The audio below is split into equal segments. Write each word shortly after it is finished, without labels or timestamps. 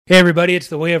Hey everybody, it's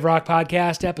the Way of Rock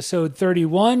podcast, episode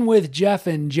 31 with Jeff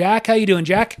and Jack. How you doing,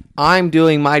 Jack? I'm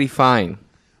doing mighty fine.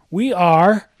 We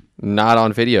are not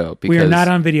on video. We are not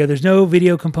on video. There's no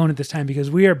video component this time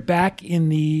because we are back in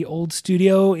the old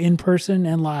studio in person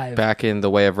and live. Back in the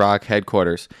Way of Rock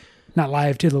headquarters. Not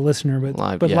live to the listener, but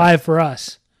live, live for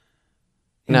us.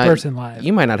 In person live.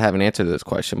 You might not have an answer to this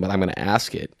question, but I'm going to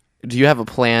ask it. Do you have a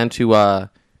plan to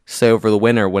stay over the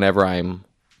winter whenever I'm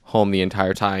home the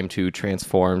entire time to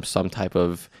transform some type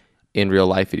of in real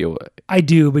life video? I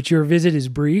do, but your visit is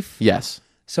brief. Yes.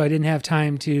 So I didn't have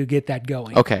time to get that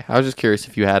going. Okay. I was just curious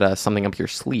if you had something up your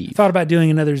sleeve. Thought about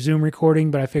doing another Zoom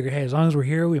recording, but I figured, hey, as long as we're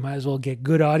here, we might as well get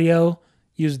good audio,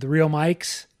 use the real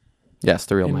mics. Yes,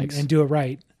 the real mics. And do it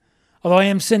right. Although I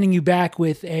am sending you back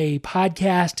with a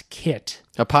podcast kit.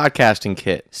 A podcasting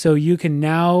kit. So you can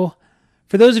now,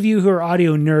 for those of you who are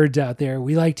audio nerds out there,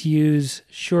 we like to use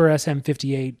Shure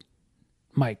SM58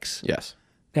 mics. Yes.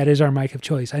 That is our mic of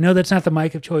choice. I know that's not the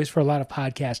mic of choice for a lot of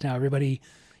podcasts now. Everybody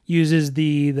uses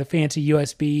the fancy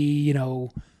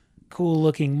USB, cool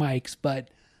looking mics, but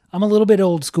I'm a little bit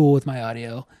old school with my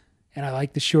audio, and I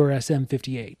like the Shure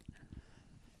SM58.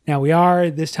 Now we are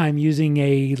this time using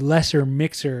a lesser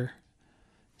mixer,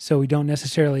 so we don't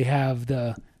necessarily have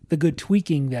the good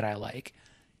tweaking that I like,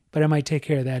 but I might take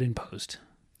care of that in post.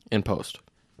 In post.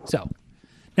 So,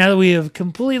 now that we have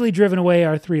completely driven away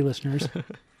our 3 listeners,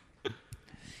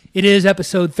 it is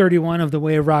episode 31 of the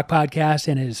Way of Rock podcast,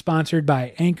 and it is sponsored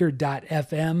by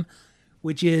Anchor.fm,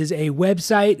 which is a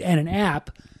website and an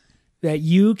app that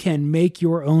you can make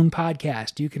your own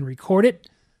podcast. You can record it,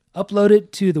 upload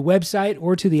it to the website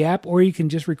or to the app, or you can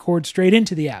just record straight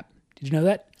into the app. Did you know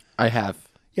that? I have.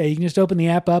 Yeah, you can just open the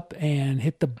app up and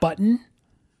hit the button,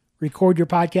 record your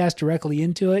podcast directly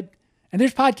into it. And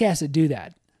there's podcasts that do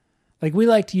that. Like, we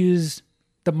like to use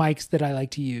the mics that I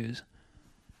like to use,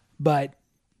 but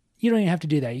you don't even have to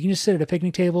do that. You can just sit at a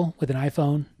picnic table with an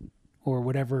iPhone or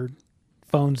whatever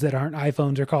phones that aren't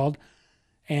iPhones are called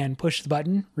and push the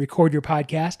button, record your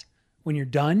podcast. When you're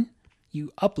done,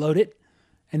 you upload it,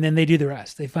 and then they do the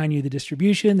rest. They find you the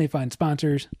distribution, they find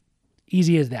sponsors.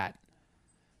 Easy as that.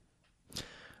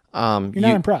 You're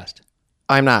not impressed.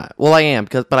 I'm not. Well, I am,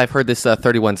 but I've heard this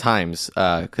 31 times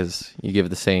because you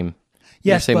give the same.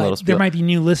 Yes, same but little spiel. There might be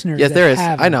new listeners. Yes, there is.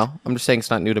 Haven't. I know. I'm just saying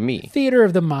it's not new to me. Theater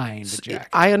of the mind, Jack.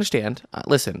 I understand.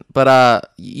 Listen,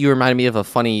 but you reminded me of a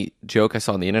funny joke I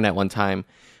saw on the internet one time.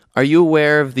 Are you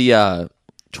aware of the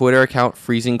Twitter account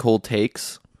Freezing Cold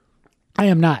Takes? I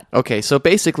am not. Okay, so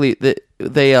basically,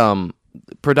 they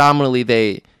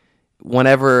predominantly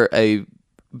whenever a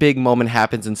big moment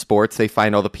happens in sports, they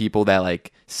find all the people that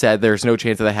said there's no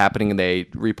chance of that happening, and they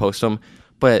repost them.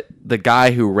 But the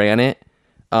guy who ran it,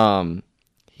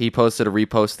 he posted a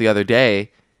repost the other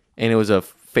day, and it was a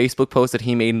Facebook post that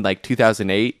he made in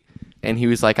 2008, and he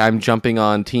was like, "I'm jumping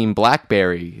on Team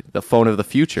BlackBerry, the phone of the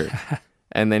future,"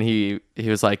 and then he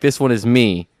was like, "This one is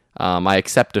me. I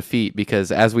accept defeat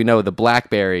because, as we know, the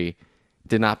BlackBerry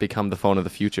did not become the phone of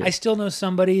the future." I still know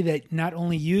somebody that not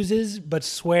only uses but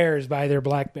swears by their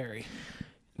BlackBerry.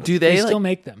 Do they still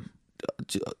make them?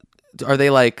 Are they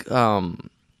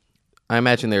I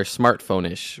imagine they're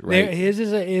smartphone-ish, right? His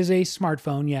is a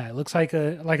smartphone. Yeah, it looks like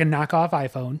a knockoff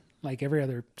iPhone, like every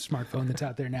other smartphone that's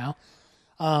out there now.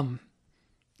 And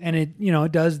it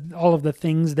does all of the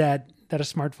things that a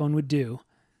smartphone would do,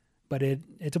 but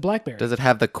it's a BlackBerry. Does it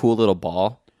have the cool little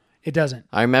ball? It doesn't.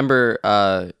 I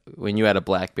remember when you had a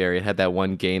BlackBerry, it had that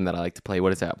one game that I like to play.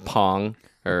 What is that? Pong,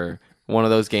 or one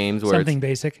of those games where something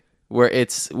basic.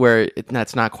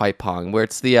 That's not quite Pong, where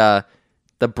it's the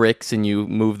bricks and you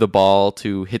move the ball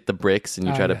to hit the bricks and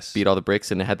you try to beat all the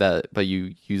bricks, and it had that, but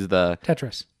you use the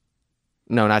Tetris.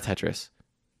 No, not Tetris.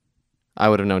 I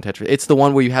would have known Tetris. It's the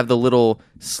one where you have the little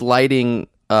sliding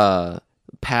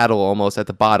paddle almost at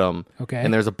the bottom. Okay.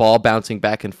 And there's a ball bouncing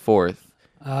back and forth.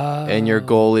 And your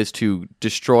goal is to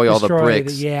destroy all the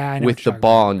bricks with the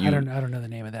ball. And I don't know the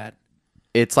name of that.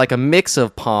 It's like a mix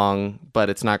of Pong, but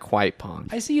it's not quite Pong.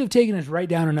 I see you've taken us right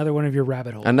down another one of your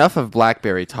rabbit holes. Enough of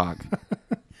BlackBerry talk.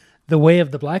 The Way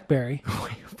of the BlackBerry. The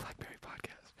Way of BlackBerry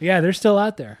podcast. Yeah, they're still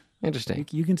out there. Interesting.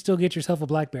 You can still get yourself a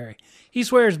BlackBerry. He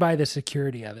swears by the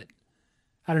security of it.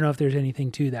 I don't know if there's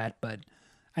anything to that, but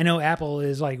I know Apple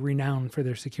is renowned for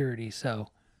their security, so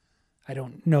I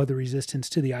don't know the resistance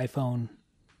to the iPhone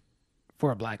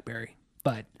for a BlackBerry.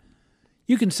 But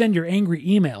you can send your angry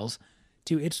emails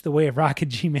to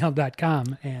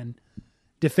itsthewayofrock@gmail.com and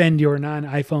defend your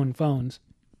non-iPhone phones.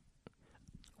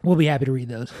 We'll be happy to read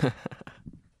those.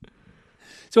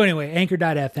 So anyway,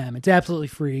 Anchor.fm. It's absolutely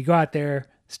free. Go out there,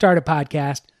 start a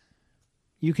podcast.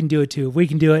 You can do it too. If we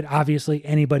can do it, obviously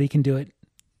anybody can do it.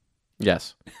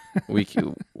 Yes.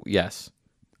 Yes.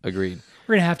 Agreed.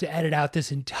 We're going to have to edit out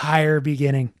this entire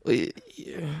beginning.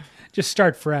 Just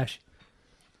start fresh.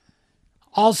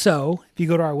 Also, if you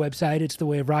go to our website, it's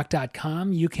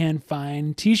thewayofrock.com, you can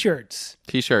find t-shirts.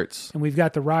 T-shirts. And we've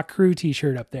got the Rock Crew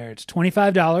t-shirt up there. It's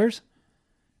 $25.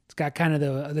 It's got kind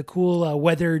of the cool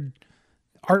weathered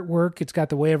artwork. It's got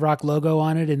the Way of Rock logo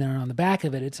on it, and then on the back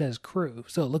of it, it says crew.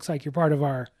 So it looks like you're part of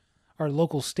our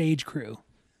local stage crew.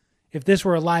 If this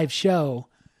were a live show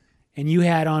and you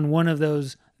had on one of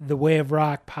those The Way of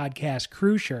Rock podcast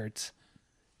crew shirts,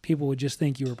 people would just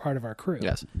think you were part of our crew.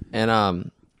 Yes.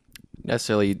 And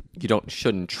necessarily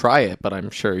shouldn't try it, but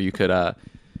I'm sure you could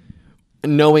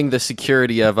knowing the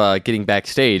security of getting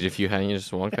backstage, if you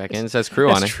just walk back in, it says crew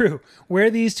on it. That's true. Wear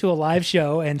these to a live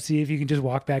show and see if you can just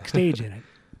walk backstage in it.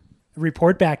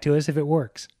 Report back to us if it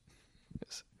works.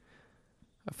 Yes.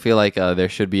 I feel like there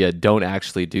should be a don't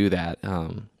actually do that.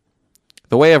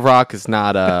 The Way of Rock is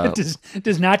not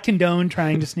does not condone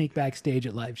trying to sneak backstage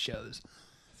at live shows.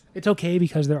 It's okay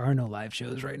because there are no live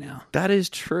shows right now. That is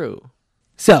true.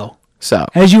 So,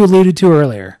 as you alluded to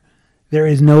earlier, there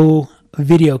is no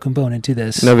video component to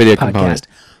this podcast. Component.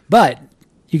 But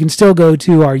you can still go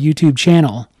to our YouTube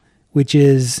channel, which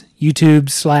is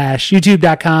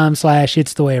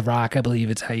youtube.com/It's the Way of Rock. I believe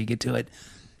it's how you get to it.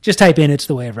 Just type in It's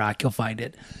the Way of Rock. You'll find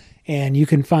it. And you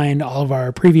can find all of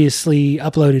our previously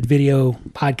uploaded video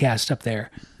podcasts up there.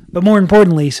 But more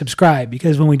importantly, subscribe,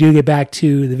 because when we do get back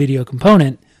to the video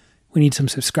component, we need some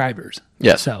subscribers.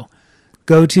 Yes. So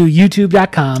go to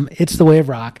youtube.com, It's the Way of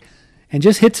Rock, and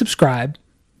just hit subscribe.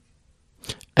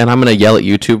 And I'm going to yell at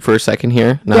YouTube for a second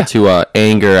here, not to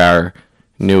anger our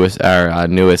newest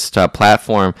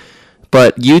platform.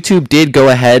 But YouTube did go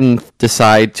ahead and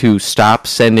decide to stop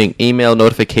sending email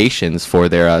notifications for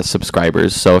their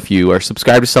subscribers. So if you are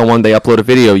subscribed to someone, they upload a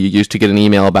video, you used to get an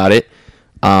email about it.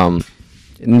 And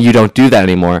you don't do that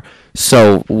anymore.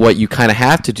 So what you kind of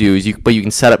have to do is you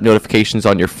can set up notifications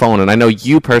on your phone. And I know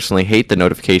you personally hate the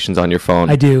notifications on your phone.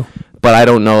 I do. But I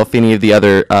don't know if any of the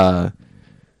other...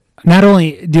 Not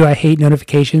only do I hate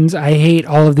notifications, I hate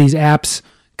all of these apps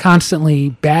constantly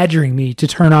badgering me to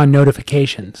turn on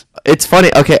notifications. It's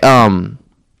funny. Okay,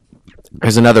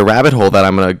 there's another rabbit hole that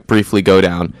I'm going to briefly go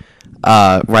down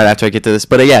right after I get to this.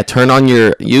 But yeah, turn on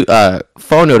your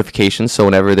phone notifications, so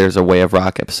whenever there's a Way of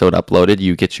Rock episode uploaded,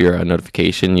 you get your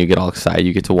notification, you get all excited,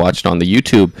 you get to watch it on the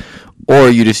YouTube, or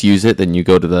you just use it, then you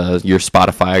go to your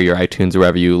Spotify or your iTunes or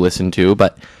wherever you listen to.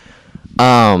 But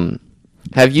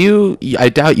have you, I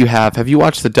doubt you have you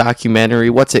watched the documentary?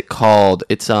 What's it called?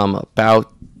 It's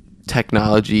about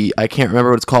technology. I can't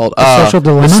remember what it's called. Social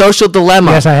Dilemma? The Social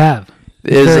Dilemma. Yes, I have.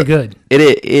 It's very good.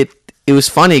 It was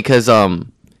funny because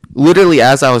literally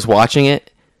as I was watching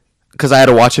it, because I had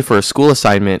to watch it for a school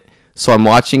assignment, so I'm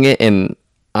watching it and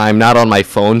I'm not on my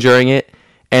phone during it,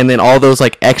 and then all those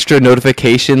like extra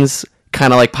notifications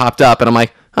kind of like popped up, and I'm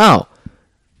like, oh,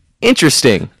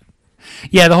 interesting.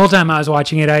 Yeah, the whole time I was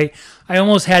watching it, I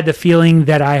almost had the feeling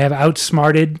that I have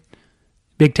outsmarted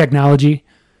big technology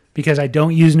because I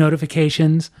don't use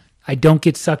notifications. I don't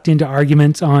get sucked into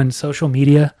arguments on social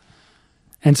media.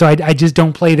 And so I just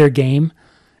don't play their game.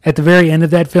 At the very end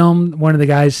of that film, one of the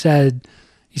guys says,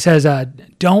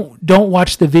 don't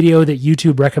watch the video that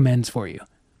YouTube recommends for you.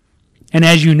 And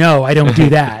as you know, I don't do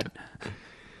that.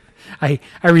 I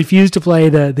refuse to play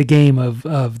the game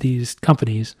of these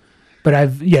companies. But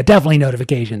definitely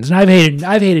notifications. And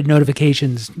I've hated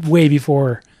notifications way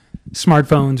before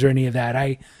smartphones or any of that.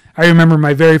 I remember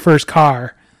my very first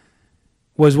car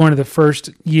was one of the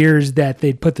first years that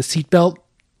they'd put the seatbelt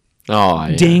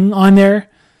ding on there.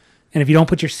 And if you don't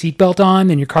put your seatbelt on,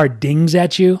 then your car dings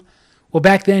at you. Well,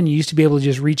 back then you used to be able to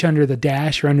just reach under the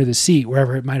dash or under the seat,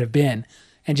 wherever it might have been,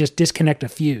 and just disconnect a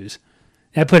fuse.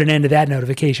 That put an end to that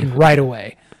notification right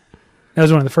away. That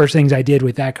was one of the first things I did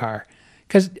with that car.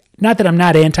 Because not that I'm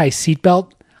not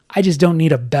anti-seatbelt, I just don't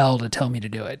need a bell to tell me to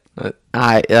do it.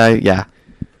 Yeah.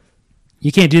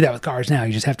 You can't do that with cars now.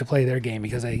 You just have to play their game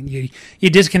because you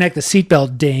disconnect the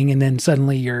seatbelt ding and then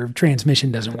suddenly your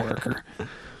transmission doesn't work or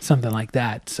something like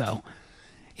that. So,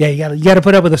 yeah, you got to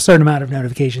put up with a certain amount of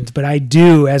notifications. But I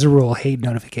do, as a rule, hate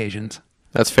notifications.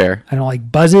 That's fair. I don't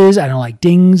like buzzes. I don't like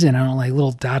dings, and I don't like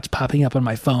little dots popping up on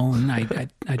my phone.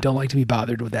 I don't like to be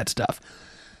bothered with that stuff.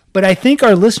 But I think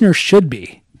our listeners should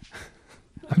be.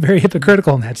 I'm very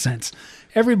hypocritical in that sense.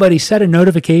 Everybody set a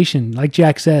notification, like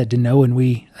Jack said, to know when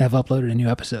we have uploaded a new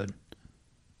episode.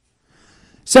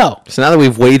 So now that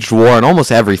we've waged war on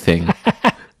almost everything.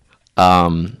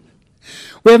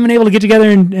 we haven't been able to get together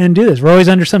and do this. We're always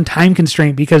under some time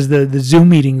constraint because the Zoom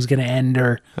meeting's going to end,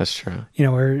 or That's true.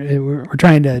 we're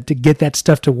trying to get that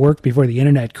stuff to work before the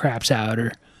internet craps out.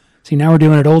 Or see, now we're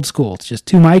doing it old school. It's just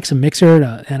 2 mics, a mixer,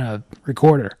 and a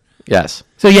recorder. Yes.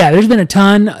 So yeah, there's been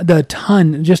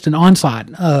just an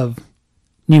onslaught of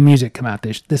new music come out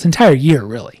this entire year,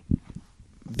 really.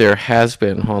 There has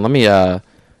been. Hold on, let me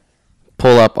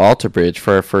pull up Alter Bridge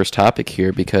for our first topic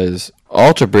here, because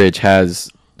Alter Bridge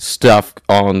has stuff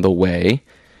on the way.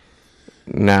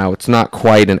 Now, it's not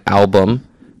quite an album.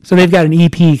 So they've got an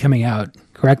EP coming out,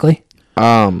 correctly?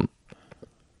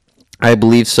 I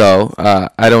believe so.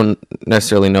 I don't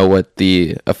necessarily know what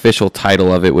the official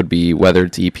title of it would be, whether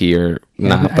it's EP or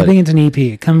not. I think it's an EP.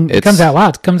 It comes out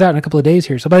loud. It comes out in a couple of days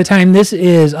here. So by the time this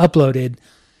is uploaded,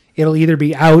 it'll either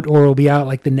be out or it'll be out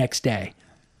like the next day.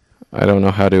 I don't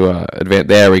know how to advance.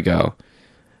 There we go.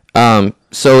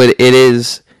 So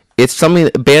it's something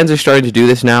that bands are starting to do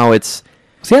this now. See,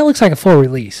 that looks like a full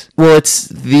release. Well, it's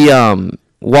the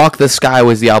Walk the Sky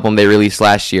was the album they released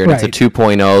last year, and Right. it's a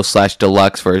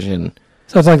 2.0/deluxe version.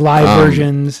 So it's like live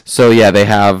versions. So yeah, they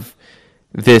have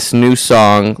this new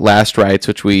song, Last Rites,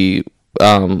 which we're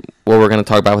going to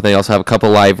talk about. But they also have a couple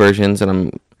live versions, and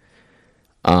I'm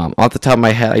off the top of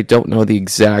my head, I don't know the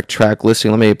exact track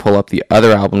listing. Let me pull up the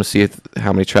other album to see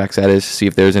how many tracks that is, to see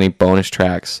if there's any bonus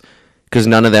tracks, because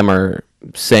none of them are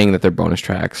saying that they're bonus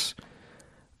tracks.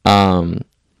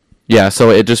 Yeah, so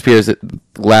it just appears that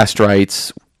Last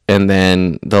Rites and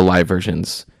then the live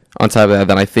versions. On top of that,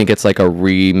 then I think it's like a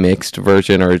remixed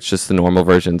version, or it's just the normal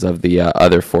versions of the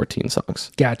other 14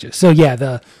 songs. Gotcha. So yeah,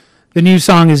 the new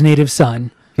song is Native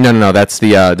Son. No, that's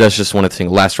that's just one of the things.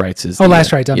 Last Rites is.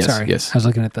 Last Rites. I'm yes, sorry. Yes. I was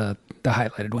looking at the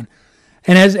highlighted one.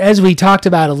 And as we talked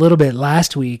about a little bit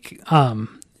last week,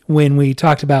 when we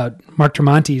talked about Mark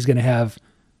Tremonti is going to have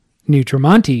new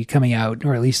Tremonti coming out,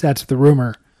 or at least that's the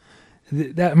rumor.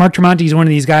 That Mark Tremonti is one of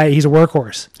these guys. He's a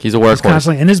workhorse. He's a workhorse.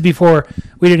 Constantly, and this is before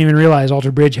we didn't even realize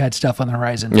Alter Bridge had stuff on the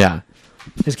horizon. Yeah.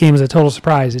 This game was a total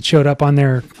surprise. It showed up on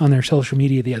their social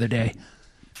media the other day,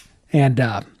 and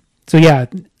so yeah,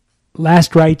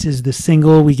 Last Rites is the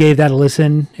single. We gave that a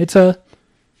listen. It's a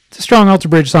strong Alter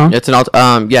Bridge song. It's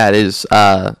an yeah, it is.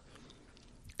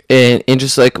 And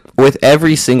just like with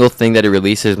every single thing that it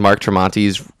releases, Mark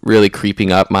Tremonti's really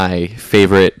creeping up my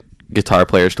favorite guitar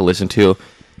players to listen to.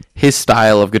 His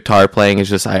style of guitar playing is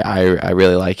just I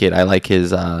really like it. I like his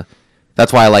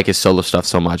that's why I like his solo stuff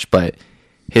so much. But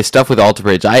his stuff with Alter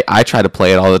Bridge, I try to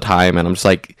play it all the time, and I'm just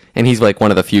like, and he's like one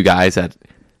of the few guys that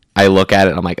I look at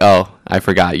it and I'm like, oh, I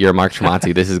forgot you're Mark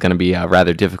Tremonti. This is going to be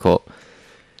rather difficult.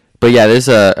 But yeah, this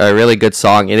is a really good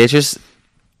song, and it's just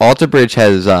Alter Bridge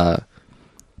has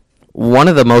one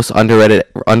of the most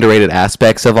underrated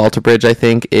aspects of Alter Bridge, I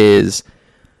think, is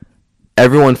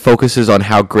everyone focuses on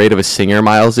how great of a singer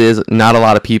Miles is. Not a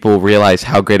lot of people realize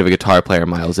how great of a guitar player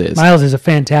Miles is. Miles is a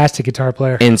fantastic guitar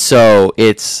player. And so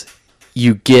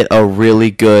you get a really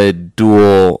good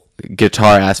dual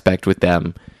guitar aspect with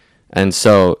them. And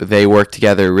so they work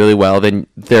together really well. Then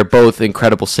they're both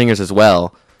incredible singers as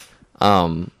well.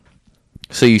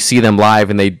 So you see them live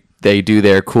and they do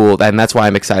their cool, and that's why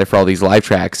I'm excited for all these live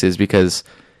tracks, is because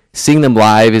seeing them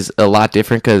live is a lot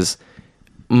different, because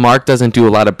Mark doesn't do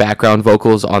a lot of background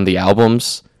vocals on the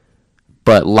albums,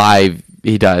 but live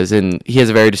he does, and he has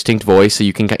a very distinct voice, so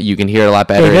you can hear it a lot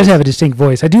better. Yeah, he does have a distinct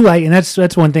voice. I do like, and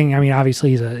that's one thing. I mean,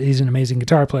 obviously he's an amazing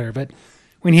guitar player, but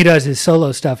when he does his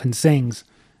solo stuff and sings,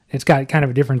 it's got kind of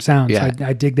a different sound. Yeah. So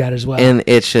I dig that as well. And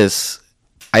it's just,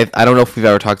 I don't know if we've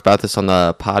ever talked about this on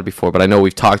the pod before, but I know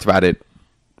we've talked about it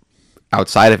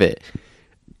outside of it.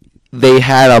 They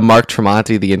had a Mark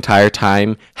Tremonti the entire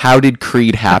time. How did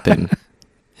Creed happen?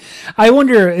 I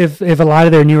wonder if a lot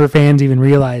of their newer fans even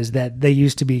realize that they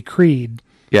used to be Creed.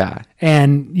 Yeah.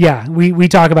 And yeah, we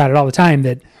talk about it all the time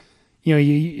that,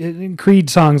 Creed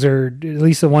songs are, at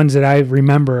least the ones that I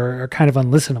remember, are kind of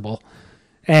unlistenable.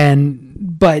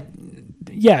 But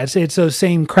yeah, it's those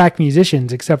same crack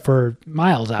musicians except for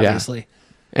Miles, obviously. Yeah.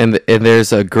 And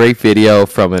there's a great video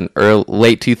from an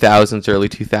late 2000s, early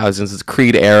 2000s. It's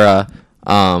Creed era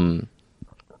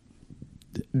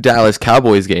Dallas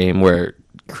Cowboys game where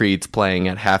Creed's playing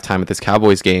at halftime at this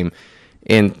Cowboys game,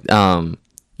 and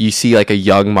you see like a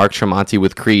young Mark Tremonti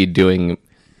with Creed doing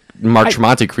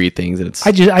Tremonti Creed things, and it's.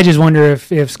 I just wonder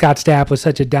if Scott Stapp was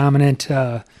such a dominant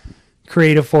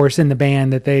creative force in the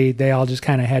band that they all just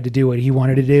kind of had to do what he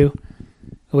wanted to do,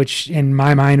 which in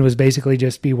my mind was basically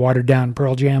just be watered down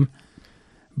Pearl Jam.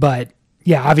 But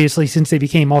yeah, obviously since they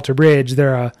became Alter Bridge,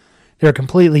 they're a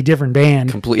completely different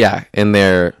band. And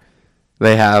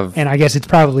they have, and I guess it's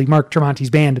probably Mark Tremonti's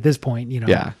band at this point,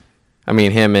 Yeah, I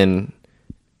mean him and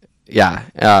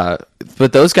Yeah.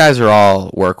 But those guys are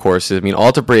all workhorses. I mean,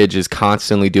 Alter Bridge is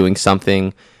constantly doing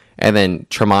something, and then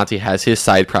Tremonti has his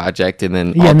side project, and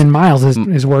then and then Miles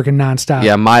is working nonstop.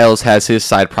 Yeah, Miles has his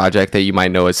side project that you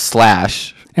might know as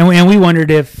Slash. And we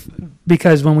wondered if,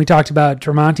 because when we talked about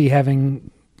Tremonti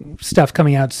having stuff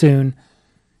coming out soon,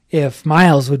 if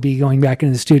Miles would be going back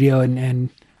into the studio and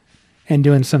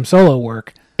doing some solo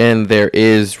work. And there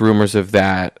is rumors of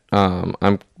that.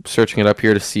 I'm searching it up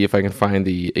here to see if I can find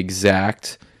the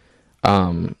exact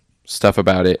stuff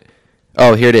about it.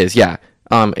 Oh, here it is. Yeah.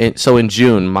 So in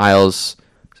June, Miles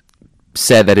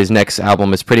said that his next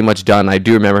album is pretty much done. I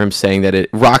do remember him saying that it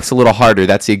rocks a little harder.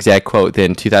 That's the exact quote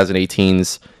than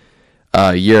 2018's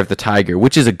Year of the Tiger,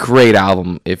 which is a great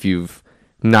album if you've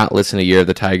not listened to Year of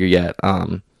the Tiger yet.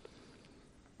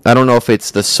 I don't know if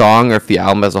it's the song or if the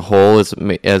album as a whole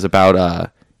is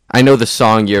about. I know the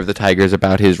song Year of the Tiger is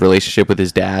about his relationship with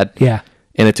his dad. Yeah,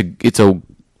 and it's a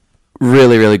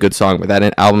really, really good song. But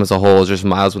that album as a whole is just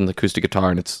Miles with an acoustic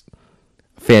guitar, and it's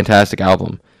a fantastic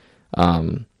album.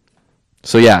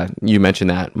 So yeah, you mentioned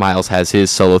that Miles has his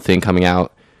solo thing coming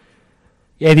out.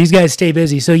 Yeah, these guys stay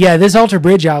busy. So yeah, this Alter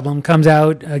Bridge album comes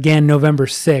out again November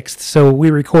 6th. So we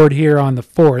record here on the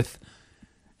 4th,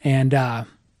 and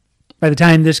by the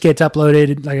time this gets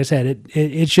uploaded, like I said,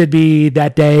 it should be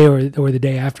that day or the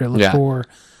day after. Look for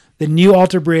the new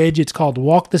Alter Bridge. It's called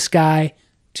Walk the Sky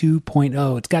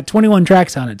 2.0. It's got 21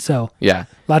 tracks on it, so yeah,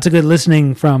 lots of good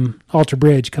listening from Alter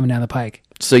Bridge coming down the pike.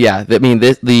 So yeah, I mean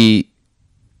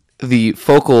the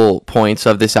focal points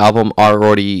of this album are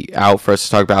already out for us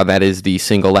to talk about. That is the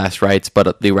single Last Rites,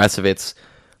 but the rest of it's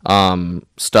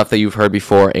stuff that you've heard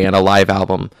before and a live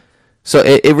album. So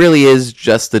it really is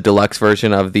just the deluxe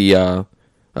version of the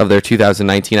of their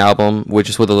 2019 album, which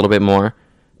is with a little bit more.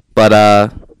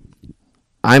 But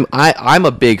I'm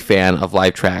a big fan of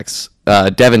live tracks.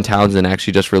 Devin Townsend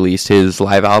actually just released his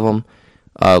live album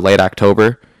late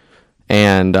October,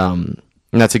 and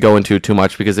not to go into too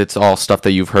much because it's all stuff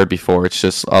that you've heard before. It's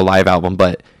just a live album,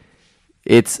 but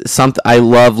it's something I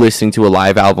love listening to a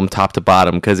live album top to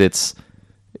bottom because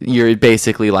you're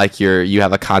basically like you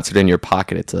have a concert in your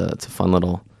pocket. It's a fun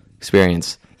little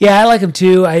experience. Yeah, I like them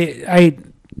too. I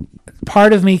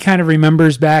part of me kind of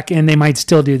remembers back, and they might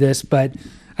still do this, but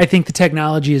I think the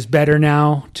technology is better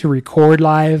now to record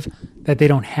live, that they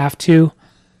don't have to.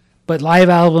 But live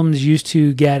albums used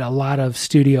to get a lot of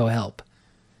studio help.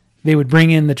 They would bring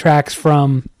in the tracks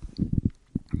from,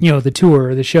 the tour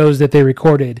or the shows that they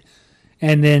recorded,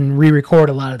 and then re-record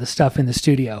a lot of the stuff in the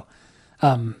studio.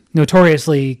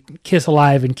 Notoriously, Kiss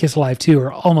Alive and Kiss Alive 2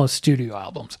 are almost studio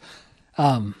albums.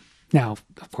 Now,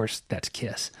 of course, that's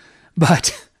Kiss,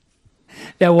 but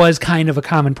that was kind of a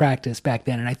common practice back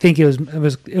then, and I think it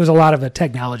was a lot of a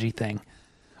technology thing.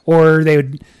 Or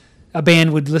a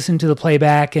band would listen to the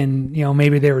playback, and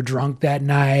maybe they were drunk that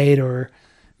night, or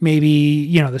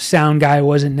maybe the sound guy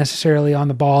wasn't necessarily on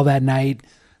the ball that night.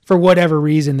 For whatever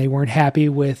reason, they weren't happy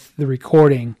with the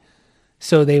recording,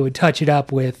 so they would touch it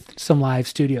up with some live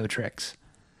studio tricks.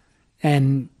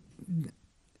 And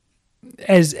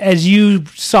as you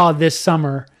saw this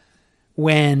summer,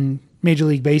 when Major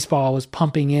League Baseball was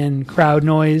pumping in crowd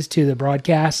noise to the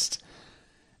broadcast,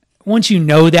 once you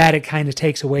know that, it kind of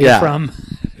takes away from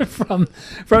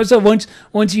so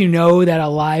once you know that a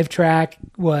live track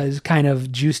was kind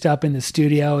of juiced up in the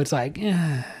studio, it's like,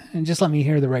 and just let me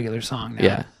hear the regular song now.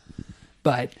 Yeah.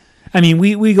 But I mean,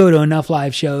 we go to enough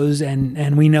live shows,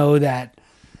 and we know that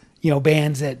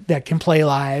bands that can play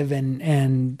live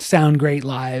and sound great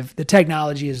live, the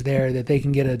technology is there that they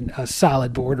can get a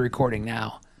solid board recording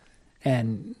now,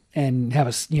 and have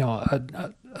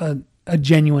a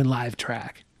genuine live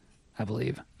track, I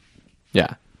believe.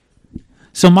 Yeah.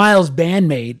 So Miles'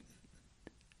 bandmate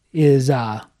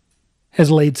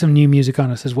has laid some new music on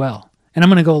us as well. And I'm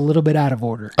going to go a little bit out of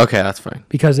order. Okay, that's fine.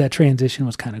 Because that transition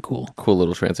was kind of cool. Cool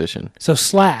little transition. So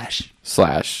Slash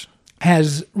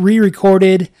has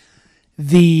re-recorded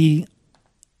the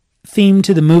theme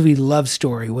to the movie Love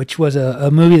Story, which was a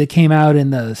movie that came out in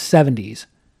the 70s.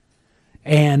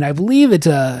 And I believe it's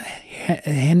a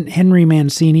Henry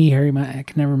Mancini. I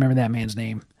can never remember that man's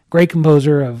name. Great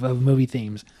composer of movie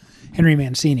themes. Henry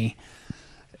Mancini.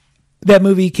 That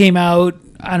movie came out,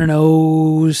 I don't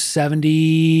know,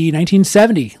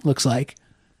 1970, looks like.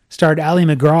 Starred Ali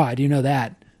MacGraw. Do you know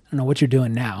that? I don't know what you're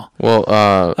doing now. Well,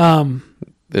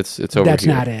 it's over that's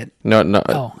here. not it. No.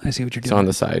 Oh, I see what you're doing. It's on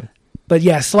the side. But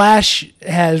yeah, Slash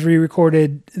has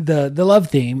re-recorded the Love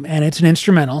theme, and it's an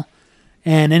instrumental.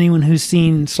 And anyone who's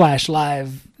seen Slash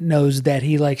live knows that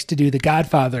he likes to do the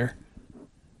Godfather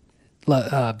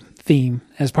theme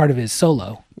as part of his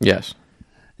solo. Yes.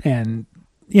 And,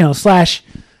 Slash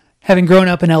having grown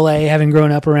up in LA, having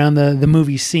grown up around the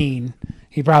movie scene,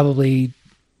 he probably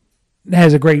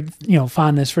has a great,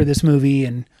 fondness for this movie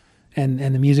and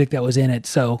the music that was in it.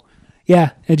 So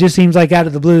yeah, it just seems like out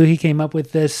of the blue, he came up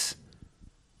with this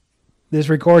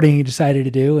recording he decided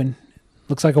to do, and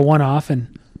looks like a one-off,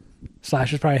 and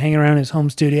Slash was probably hanging around his home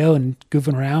studio and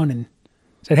goofing around and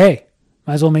said, hey,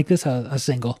 might as well make this a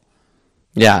single.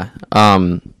 Yeah.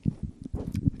 And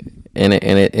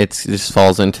it just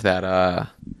falls into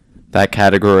that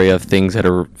category of things that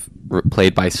are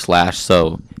played by Slash,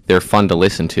 so they're fun to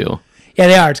listen to. Yeah,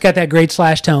 they are. It's got that great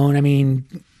Slash tone. I mean,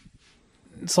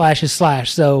 Slash is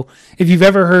Slash. So if you've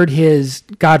ever heard his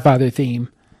Godfather theme,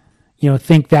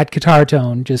 think that guitar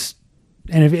tone.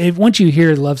 And if once you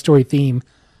hear the Love Story theme,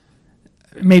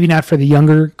 maybe not for the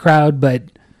younger crowd, but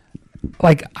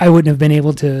like I wouldn't have been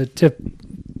able to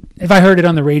if I heard it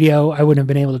on the radio, I wouldn't have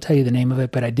been able to tell you the name of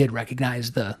it, but I did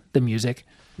recognize the music.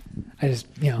 I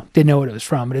just didn't know what it was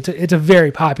from, but it's a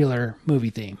very popular movie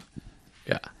theme.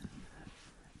 Yeah.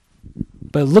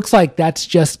 But it looks like that's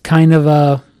just kind of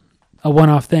a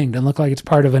one-off thing. Doesn't look like it's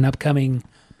part of an upcoming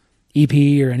EP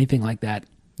or anything like that.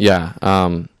 Yeah.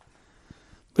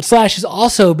 But Slash has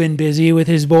also been busy with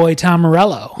his boy Tom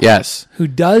Morello. Yes. Who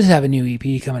does have a new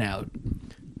EP coming out.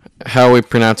 How are we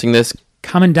pronouncing this?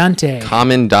 Commandante.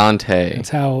 Commandante. That's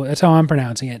how I'm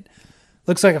pronouncing it.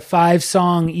 Looks like a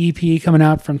 5-song EP coming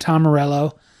out from Tom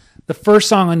Morello. The first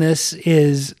song on this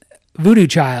is Voodoo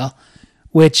Child,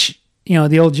 which,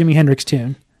 the old Jimi Hendrix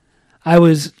tune. I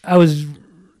was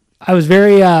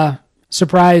very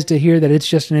surprised to hear that it's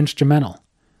just an instrumental.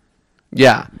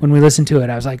 Yeah. When we listened to it,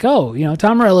 I was like, oh,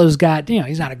 Tom Morello's got,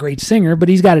 he's not a great singer, but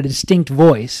he's got a distinct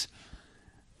voice,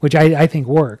 which I think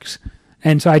works.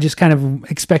 And so I just kind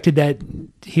of expected that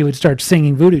he would start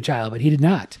singing Voodoo Child, but he did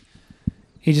not.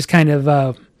 He just kind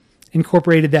of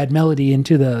incorporated that melody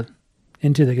into the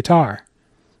guitar.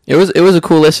 It was a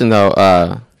cool listen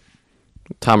though.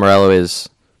 Tom Morello is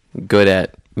good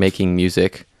at making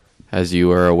music, as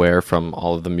you are aware from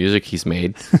all of the music he's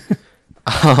made.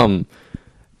 So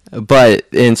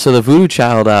the Voodoo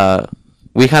Child,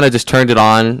 we kind of just turned it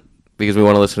on because we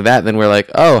want to listen to that. And then we're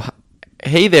like, oh,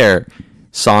 hey there,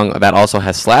 song that also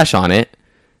has Slash on it.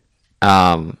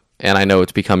 And I know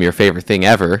it's become your favorite thing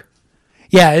ever.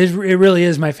 Yeah, it really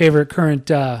is my favorite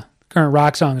current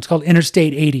rock song. It's called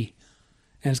Interstate 80.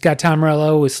 And it's got Tom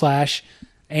Morello with Slash,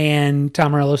 and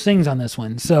Tom Morello sings on this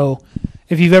one. So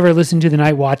if you've ever listened to The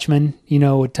Night Watchman, you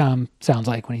know what Tom sounds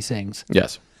like when he sings.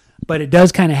 Yes. But it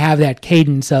does kind of have that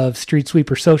cadence of Street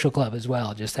Sweeper Social Club as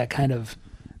well, just that kind of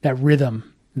that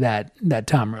rhythm that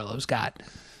Tom Morello's got.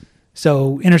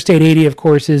 So Interstate 80, of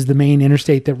course, is the main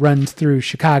interstate that runs through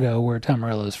Chicago, where Tom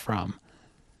Morello's from.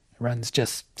 It runs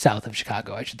just south of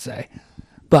Chicago, I should say.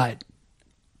 But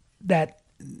that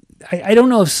I don't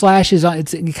know if Slash is on.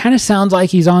 It kind of sounds like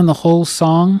he's on the whole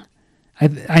song.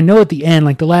 I know at the end,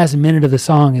 like the last minute of the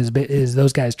song is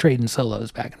those guys trading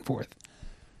solos back and forth.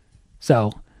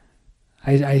 So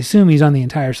I assume he's on the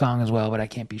entire song as well, but I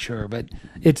can't be sure. But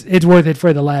it's worth it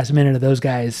for the last minute of those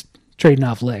guys trading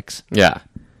off licks. Yeah.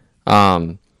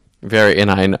 And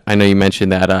I know you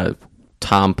mentioned that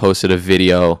Tom posted a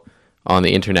video on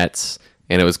the internets,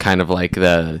 and it was kind of like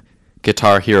the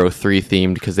Guitar Hero 3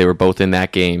 themed because they were both in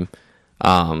that game.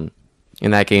 And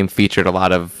that game featured a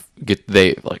lot of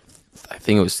I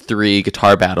think it was 3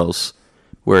 guitar battles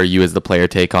where you as the player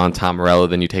take on Tom Morello,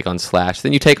 then you take on Slash,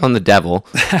 then you take on the Devil.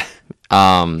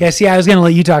 Yeah, see, I was going to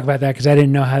let you talk about that because I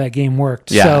didn't know how that game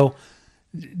worked. Yeah. So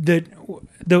the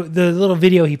little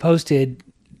video he posted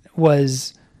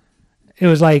was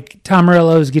like Tom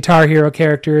Morello's Guitar Hero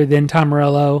character, then Tom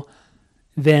Morello,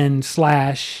 then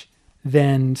Slash,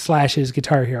 then Slash's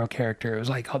Guitar Hero character. It was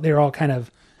like they were all kind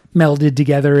of melded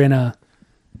together in a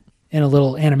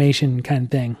little animation kind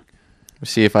of thing.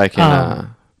 See if I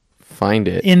can find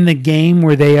it. In the game,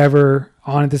 were they ever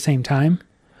on at the same time?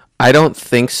 I don't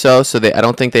think so. I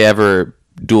don't think they ever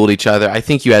dueled each other. I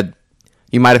think you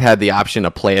might have had the option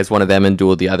to play as one of them and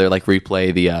duel the other, like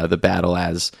replay the battle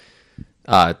as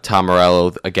Tom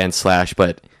Morello against Slash.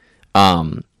 But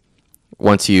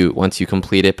once you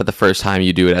complete it, but the first time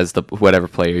you do it as the whatever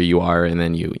player you are, and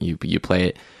then you play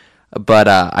it. But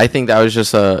I think that was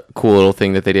just a cool little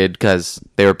thing that they did because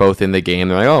they were both in the game.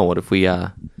 They're like, oh, what if we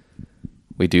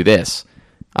do this?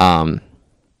 But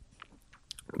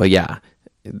yeah,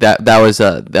 that was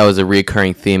a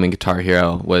recurring theme in Guitar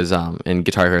Hero was in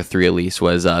Guitar Hero 3 at least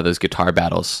was those guitar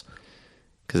battles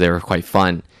because they were quite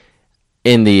fun.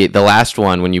 In the last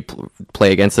one, when you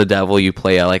play against the Devil, you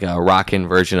play like a rockin'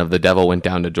 version of The Devil Went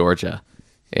Down to Georgia.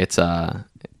 It's a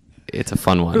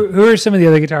fun one. Who are some of the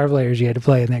other guitar players you had to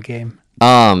play in that game?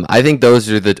 I think those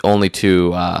are the only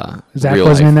two. Zach real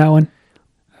wasn't life. in that one.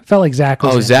 I felt like Zach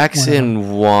was. Oh, in Zach's one of them.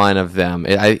 in one of them.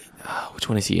 Which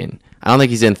one is he in? I don't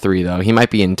think he's in 3 though. He might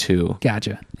be in 2.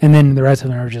 Gotcha. And then the rest of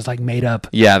them are just like made up.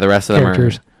 Yeah, the rest of them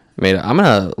Characters. are made up. I'm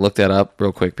gonna look that up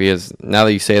real quick because now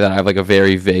that you say that, I have like a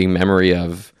very vague memory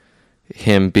of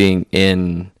him being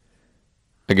in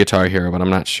a Guitar Hero, but I'm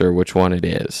not sure which one it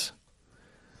is.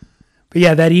 But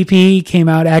yeah, that EP came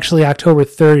out actually October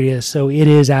 30th, so it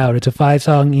is out. It's a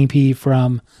 5-song EP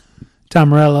from Tom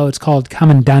Morello. It's called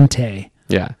Commandante.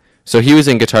 Yeah. So he was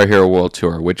in Guitar Hero World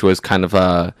Tour, which was kind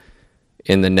of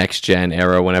in the next gen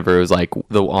era, whenever it was like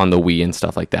on the Wii and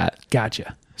stuff like that.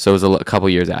 Gotcha. So it was a couple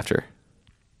years after.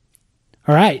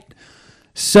 All right.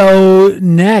 So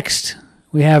next,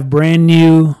 we have brand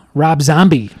new Rob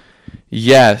Zombie.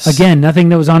 Yes. Again, nothing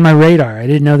that was on my radar. I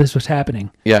didn't know this was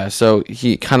happening. Yeah, so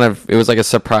it was like a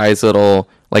surprise little,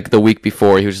 like the week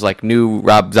before, he was just like, new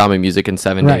Rob Zombie music in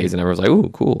 7 Right. days, and everyone was like, ooh,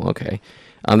 cool, okay.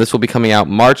 This will be coming out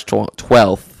March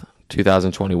 12th,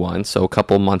 2021, so a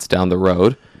couple months down the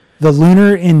road. The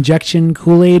Lunar Injection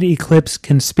Kool-Aid Eclipse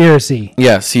Conspiracy.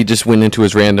 Yes, he just went into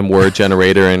his random word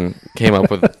generator and came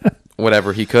up with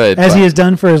whatever he could. As but he has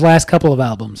done for his last couple of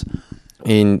albums.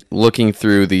 in looking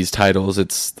through these titles,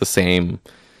 it's the same,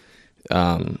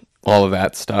 all of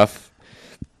that stuff.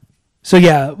 So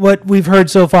yeah, what we've heard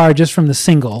so far just from the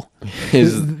single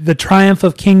Is The Triumph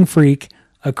of King Freak,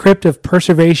 A Crypt of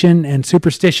Preservation and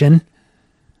Superstition.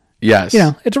 yes, You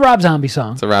know, it's a Rob Zombie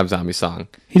song. it's a Rob Zombie song.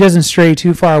 He doesn't stray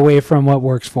too far away from what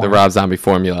works for The him. Rob Zombie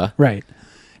formula. Right.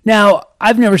 Now,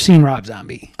 I've never seen Rob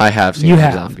Zombie. I have seen You Rob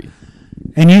have. Zombie.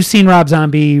 And you've seen Rob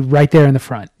Zombie right there in the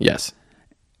front. Yes.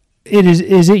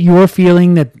 Is it your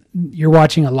feeling that you're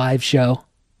watching a live show?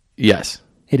 Yes.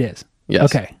 It is. Yes.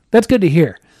 Okay. That's good to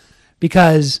hear.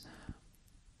 Because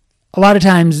a lot of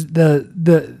times the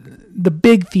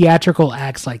big theatrical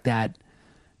acts like that,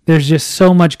 there's just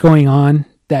so much going on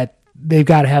that they've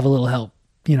got to have a little help,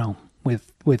 you know,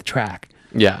 with track,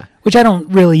 Yeah. which I don't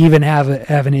really even have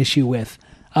an issue with.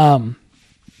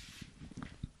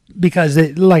 Because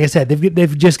like I said,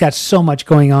 they've just got so much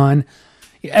going on.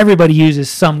 Everybody uses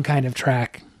some kind of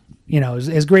track. You know,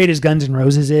 as great as Guns N'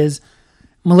 Roses is,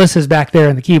 Melissa's back there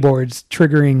on the keyboards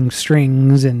triggering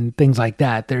strings and things like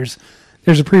that. There's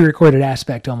a pre-recorded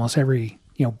aspect to almost every,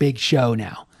 you know, big show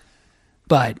now.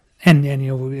 But and you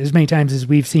know, as many times as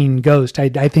we've seen Ghost, I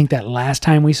think that last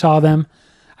time we saw them,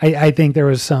 I think there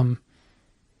was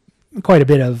quite a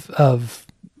bit of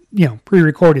you know,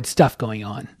 pre-recorded stuff going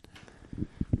on.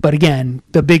 But again,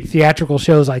 the big theatrical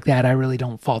shows like that, I really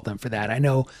don't fault them for that. I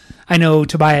know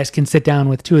Tobias can sit down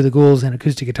with two of the Ghouls and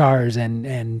acoustic guitars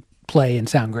and play and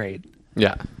sound great.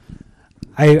 Yeah.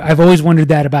 I've always wondered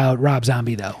that about Rob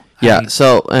Zombie, though. Yeah.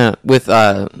 So with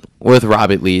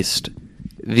Rob, at least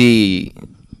the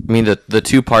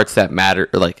two parts that matter,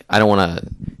 like, I don't want to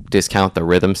discount the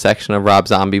rhythm section of Rob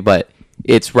Zombie, but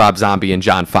it's Rob Zombie and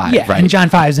John Five, yeah, right? and John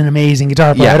Five's an amazing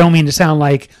guitar player. Yeah. I don't mean to sound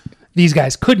like these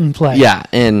guys couldn't play. Yeah,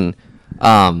 and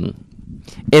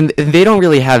they don't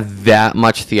really have that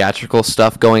much theatrical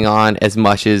stuff going on as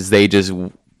much as they just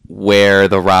wear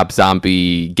the Rob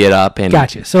Zombie get up and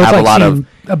Gotcha. So it's have like a lot seeing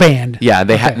of a band. yeah.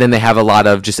 Okay. Then they have a lot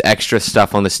of just extra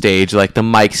stuff on the stage, like the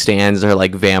mic stands are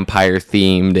like vampire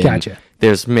themed. And Gotcha.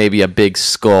 There's maybe a big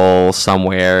skull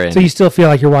somewhere. And So you still feel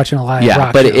like you're watching a live yeah,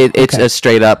 rock but show. it's Okay. a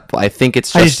straight up. I think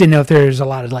it's I just. just didn't know if there's a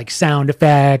lot of like sound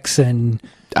effects and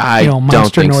I don't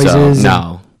monster think noises.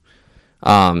 so.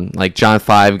 No. Like John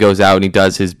Five goes out and he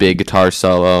does his big guitar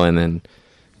solo, and then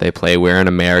they play "We're an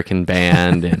American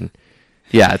Band," and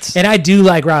yeah, it's And I do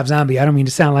like Rob Zombie. I don't mean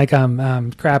to sound like I'm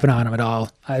crapping on him at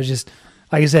all. I was just,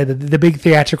 like I said, the big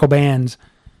theatrical bands,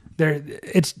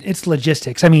 it's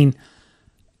logistics. I mean,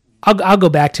 I'll go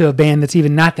back to a band that's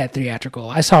even not that theatrical.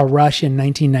 I saw Rush in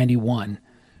 1991.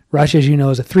 Rush, as you know,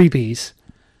 is a 3-piece.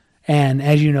 And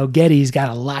as you know, Geddy's got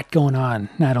a lot going on,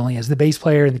 not only as the bass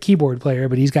player and the keyboard player,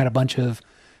 but he's got a bunch of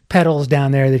pedals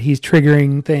down there that he's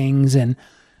triggering things. And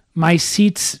my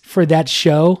seats for that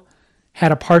show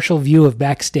had a partial view of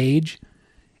backstage,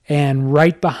 and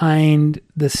right behind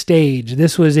the stage,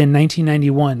 this was in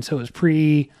 1991, so it was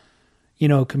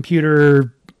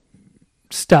computer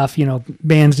stuff,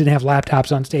 bands didn't have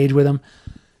laptops on stage with them.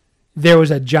 There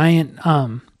was a giant,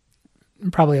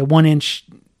 probably a 1-inch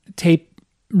tape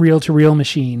reel-to-reel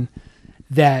machine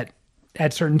that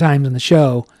at certain times in the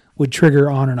show would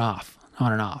trigger on and off.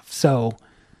 So,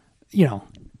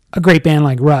 a great band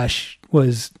like Rush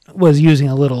was using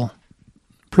a little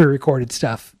pre-recorded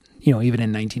stuff, even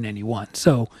in 1991.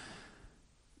 So,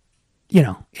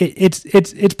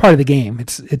 it's part of the game.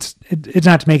 It's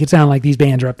not to make it sound like these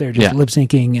bands are up there just Yeah. lip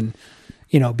syncing and,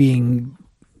 being,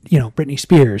 Britney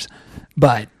Spears.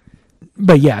 But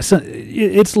yeah, so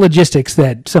it's logistics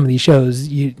that some of these shows,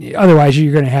 otherwise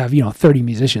you're going to have, 30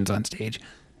 musicians on stage.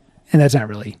 And that's not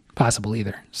really possible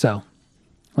either. So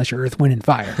unless you're Earth, Wind, and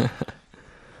Fire.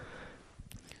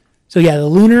 So yeah, the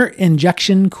Lunar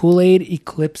Injection Kool-Aid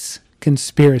Eclipse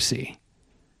Conspiracy.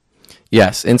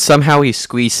 Yes, and somehow he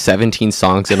squeezed 17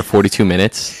 songs into 42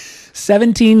 minutes.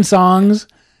 17 songs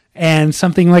and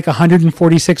something like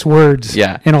 146 words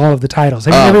in all of the titles.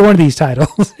 I mean, every one of these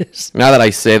titles is... Now that I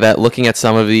say that, looking at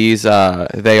some of these,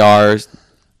 they are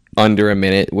under a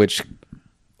minute, which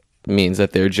means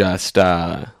that they're just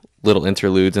little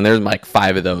interludes, and there's like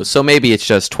 5 of those. So maybe it's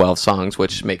just 12 songs,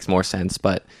 which makes more sense,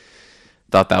 but...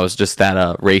 thought that was just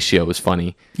that ratio was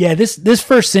funny. Yeah, this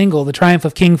first single, The Triumph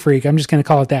of King Freak, I'm just going to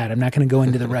call it that. I'm not going to go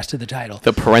into the rest of the title.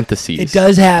 The parentheses. It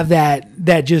does have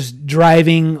that just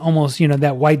driving, almost,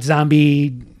 that White Zombie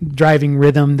driving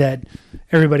rhythm that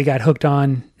everybody got hooked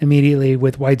on immediately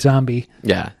with White Zombie.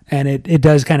 Yeah. And it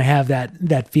does kind of have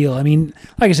that feel. I mean,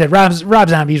 like I said, Rob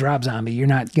Zombie's Rob Zombie. You're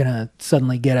not going to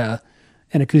suddenly get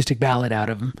an acoustic ballad out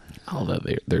of him. Although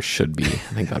there should be.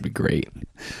 I think that'd be great.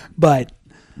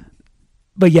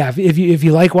 But yeah, if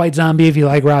you like White Zombie, if you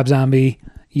like Rob Zombie,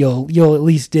 you'll at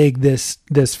least dig this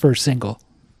first single.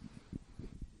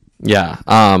 Yeah.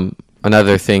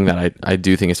 Another thing that I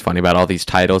do think is funny about all these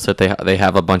titles that they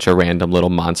have a bunch of random little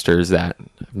monsters that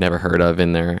I've never heard of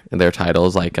in their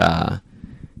titles. Like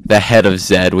the Head of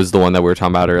Zed was the one that we were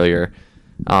talking about earlier.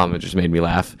 It just made me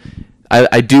laugh.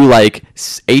 I do like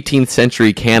 18th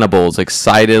century cannibals,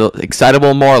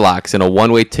 excitable Morlocks, and a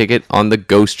one-way ticket on the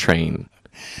ghost train.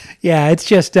 Yeah, it's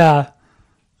just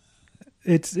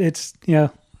it's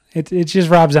just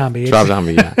Rob Zombie. It's Rob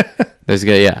Zombie, yeah. There's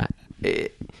good, yeah.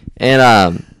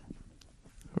 And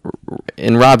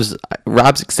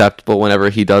Rob's acceptable whenever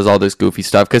he does all this goofy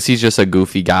stuff because he's just a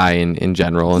goofy guy in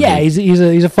general. Yeah,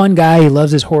 he's a fun guy. He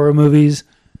loves his horror movies.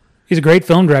 He's a great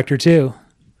film director too.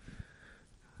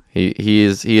 He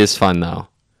is fun though.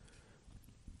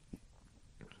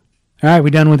 All right,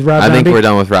 we done with Rob Zombie? I think we're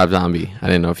done with Rob Zombie. I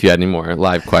didn't know if you had any more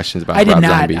live questions about Rob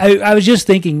Zombie. I did not. I was just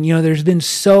thinking, there's been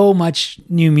so much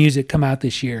new music come out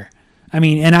this year. I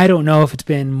mean, and I don't know if it's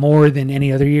been more than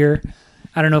any other year.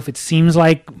 I don't know if it seems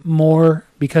like more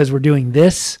because we're doing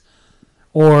this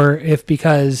or if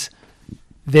because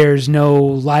there's no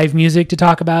live music to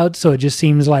talk about, so it just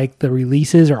seems like the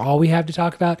releases are all we have to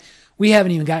talk about. We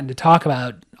haven't even gotten to talk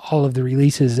about all of the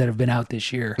releases that have been out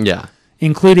this year. Yeah.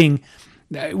 Including...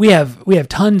 We have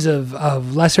tons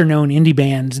of lesser known indie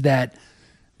bands that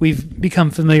we've become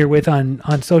familiar with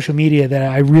on social media that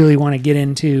I really want to get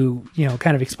into,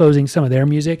 kind of exposing some of their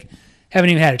music.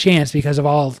 Haven't even had a chance because of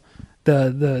all of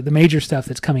the major stuff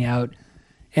that's coming out.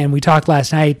 And we talked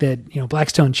last night that,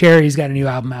 Blackstone Cherry's got a new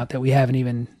album out that we haven't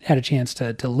even had a chance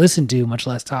to listen to, much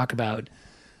less talk about.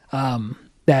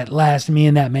 That last Me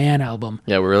and That Man album.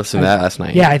 Yeah, we were listening to that last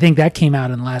night. Yeah, I think that came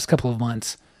out in the last couple of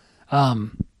months.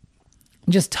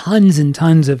 Just tons and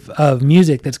tons of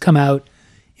music that's come out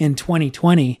in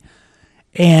 2020.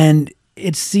 And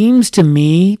it seems to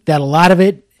me that a lot of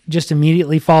it just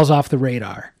immediately falls off the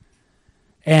radar.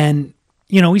 And,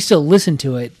 we still listen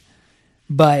to it,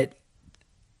 but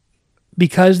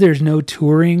because there's no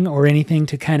touring or anything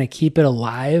to kind of keep it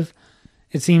alive,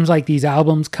 it seems like these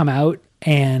albums come out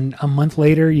and a month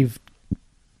later you've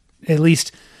at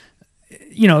least,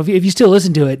 if you still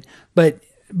listen to it, but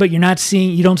you don't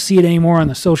see it anymore on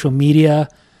the social media.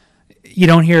 We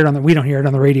don't hear it on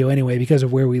the radio anyway because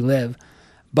of where we live.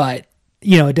 But,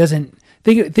 it doesn't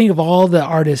think of all the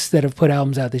artists that have put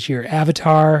albums out this year.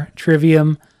 Avatar,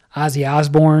 Trivium, Ozzy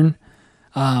Osbourne.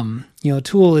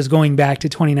 Tool is going back to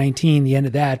 2019, the end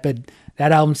of that, but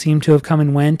that album seemed to have come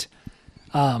and went.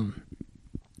 On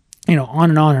and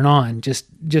on and on.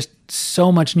 Just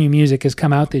so much new music has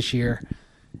come out this year.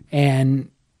 And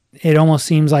it almost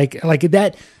seems like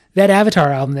that Avatar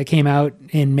album that came out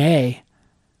in May,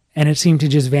 and it seemed to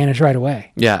just vanish right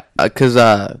away. Yeah, because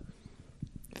that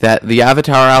the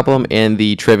Avatar album and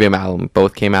the Trivium album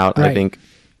both came out, right. I think,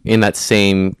 in that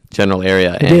same general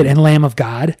area. They did, and Lamb of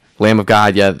God. Lamb of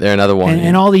God, yeah, they're another one.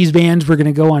 And all these bands were going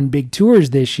to go on big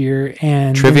tours this year.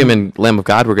 And Trivium and Lamb of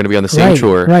God were going to be on the same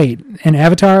tour. Right. And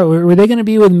Avatar, were they going to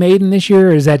be with Maiden this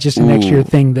year, or is that just a next year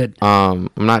thing? I'm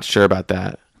not sure about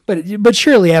that. But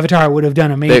surely Avatar would have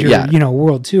done a major,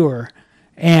 world tour.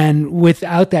 And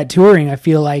without that touring, I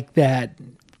feel like that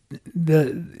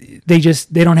they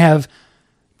don't have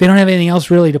anything else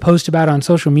really to post about on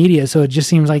social media, so it just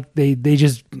seems like they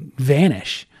just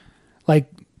vanish.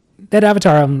 Like that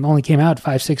Avatar album only came out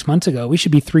 5-6 months ago. We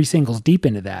should be 3 singles deep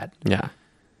into that. Yeah.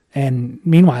 And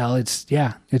meanwhile, it's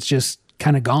just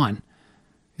kind of gone.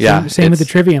 Yeah. Same with the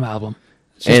Trivium album.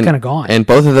 It's just kind of gone. And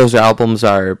both of those albums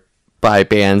are by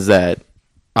bands that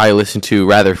I listen to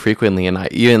rather frequently, and I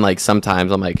even like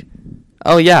sometimes I'm like,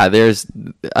 oh yeah, there's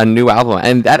a new album,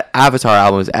 and that Avatar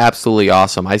album is absolutely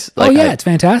awesome. It's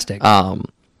fantastic.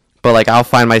 But like I'll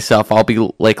find myself, I'll be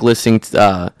like listening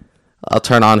to, I'll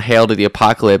turn on Hail to the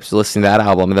Apocalypse, listening to that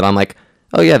album, and then I'm like,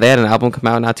 oh yeah, they had an album come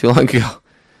out not too long ago.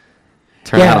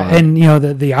 And you know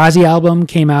the Ozzy album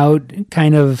came out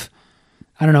kind of,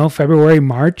 I don't know, February,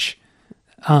 March.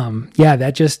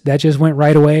 That just went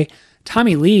right away.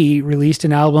 Tommy Lee released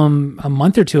an album a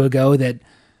month or two ago that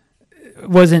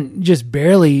wasn't just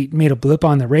barely made a blip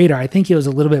on the radar. I think it was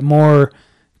a little bit more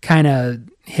kind of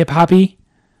hip hoppy,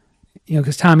 you know,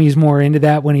 because Tommy's more into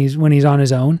that when he's on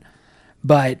his own.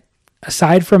 But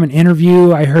aside from an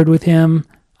interview I heard with him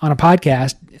on a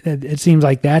podcast, it seems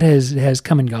like that has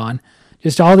come and gone.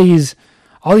 Just all these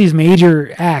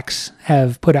major acts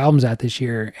have put albums out this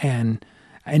year, and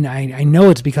I know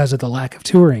it's because of the lack of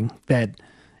touring that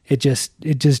it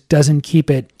just doesn't keep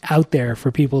it out there for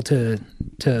people to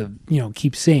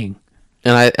keep seeing.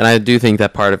 And I do think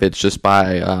that part of it's just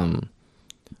by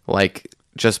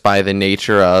just by the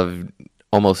nature of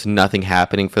almost nothing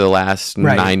happening for the last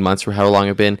 9 months or how long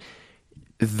it's been.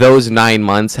 Those 9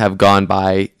 months have gone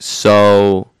by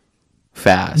so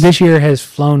fast. This year has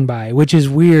flown by, which is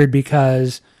weird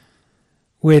because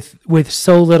with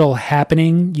so little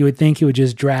happening, you would think it would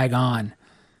just drag on.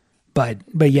 But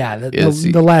yeah,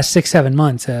 the last 6-7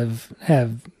 months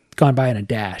have gone by in a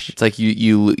dash. It's like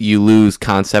you lose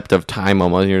concept of time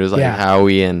almost. You're just like, how are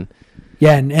we in?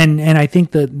 Yeah, and I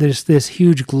think that there's this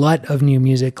huge glut of new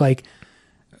music. Like,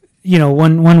 you know,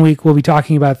 one week we'll be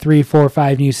talking about 3, 4,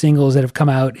 5 new singles that have come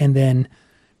out, and then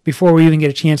before we even get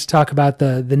a chance to talk about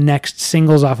the next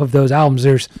singles off of those albums,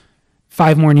 there's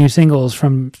 5 more new singles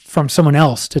from someone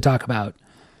else to talk about.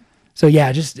 So yeah,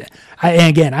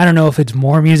 I don't know if it's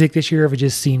more music this year, if it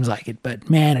just seems like it, but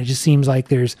man, it just seems like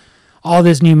there's all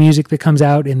this new music that comes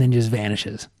out and then just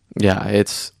vanishes. Yeah,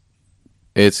 it's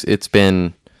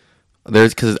been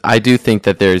because I do think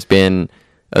that there's been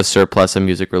a surplus of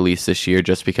music released this year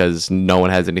just because no one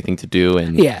has anything to do,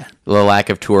 and the lack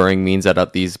of touring means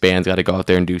that these bands got to go out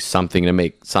there and do something to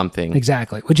make something.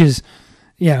 Exactly, which is,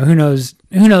 who knows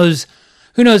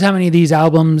how many of these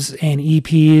albums and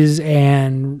EPs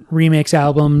and remix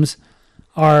albums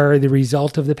are the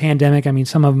result of the pandemic. I mean,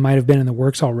 some of them might have been in the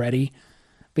works already,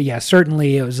 but yeah,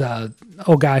 certainly it was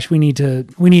oh gosh, we need to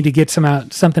get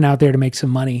something out there to make some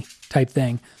money type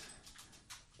thing.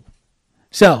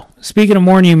 So, speaking of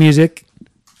more new music,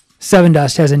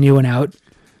 Sevendust has a new one out.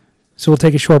 So we'll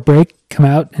take a short break, come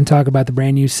out, and talk about the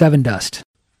brand new Sevendust.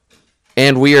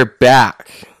 And we are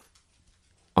back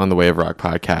on the Way of Rock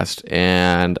podcast.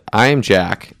 And I am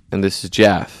Jack, and this is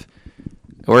Jeff.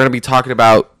 And we're going to be talking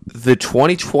about the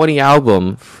 2020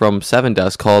 album from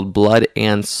Sevendust called Blood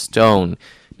and Stone.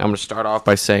 Now, I'm going to start off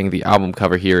by saying the album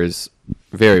cover here is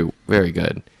very, very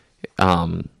good.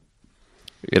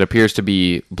 It appears to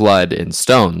be blood and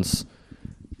stones,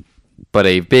 but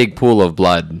a big pool of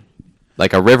blood,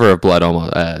 like a river of blood,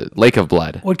 almost a lake of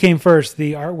blood. What came first,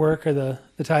 the artwork or the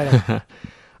title?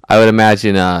 I would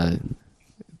imagine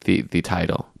the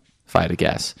title, if I had to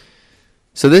guess.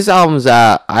 So this album's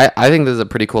I think this is a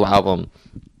pretty cool album.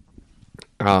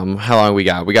 How long we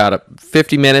got? We got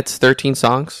 50 minutes, 13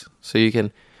 songs, so you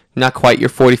can not quite your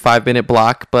 45-minute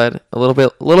block, but a little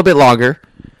bit longer.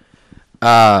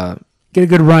 Get a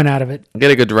good run out of it.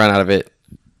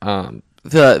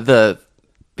 The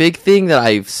big thing that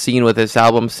I've seen with this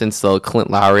album since the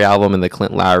Clint Lowry album and the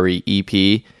Clint Lowry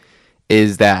EP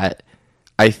is that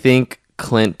I think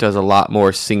Clint does a lot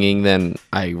more singing than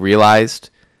I realized.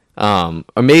 Or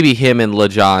maybe him and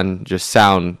LaJohn just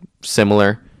sound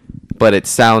similar, but it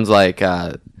sounds like,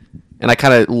 and I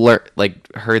kind of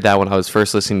heard that when I was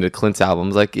first listening to Clint's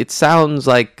albums. Like it sounds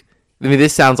like,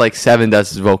 this sounds like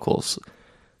Sevendust's vocals.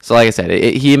 So like I said,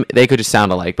 they could just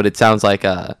sound alike, but it sounds like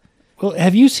Well,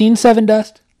 have you seen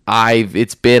Sevendust?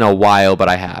 It's been a while, but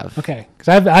I have. Okay,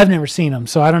 because I've never seen them,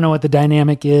 so I don't know what the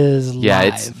dynamic is live. Yeah,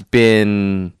 it's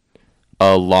been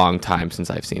a long time since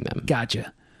I've seen them.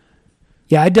 Gotcha.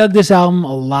 Yeah, I dug this album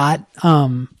a lot.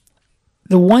 The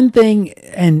one thing,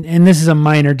 and this is a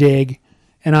minor dig,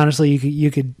 and honestly,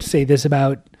 you could say this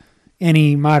about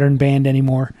any modern band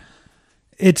anymore.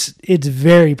 It's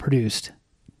very produced,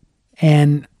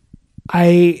 and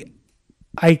I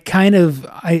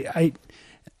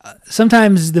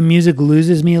sometimes the music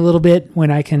loses me a little bit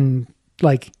when I can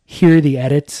hear the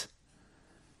edits.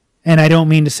 And I don't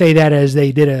mean to say that as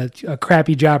they did a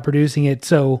crappy job producing it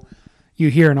so you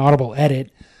hear an audible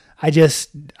edit. I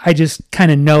just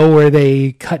kind of know where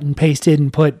they cut and pasted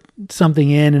and put something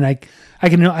in, and I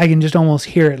can just almost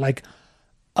hear it like,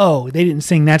 oh, they didn't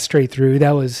sing that straight through.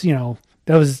 That was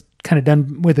kind of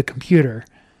done with a computer.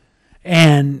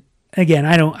 And again,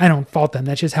 I don't fault them.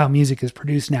 That's just how music is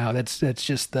produced now. That's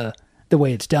just the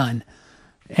way it's done.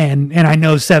 And I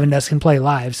know Seven Dust can play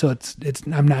live, so it's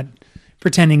I'm not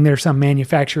pretending they're some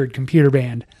manufactured computer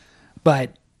band,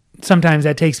 but sometimes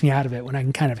that takes me out of it when I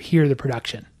can kind of hear the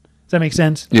production. Does that make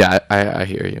sense? Yeah, I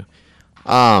hear you.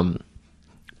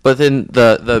 But then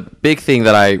the big thing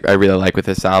that I really like with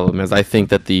this album is I think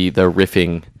that the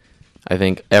riffing, I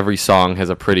think every song has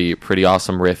a pretty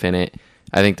awesome riff in it.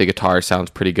 I think the guitar sounds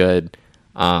pretty good.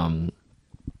 And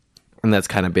that's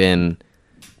kind of been,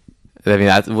 I mean,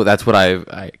 that's what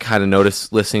I kind of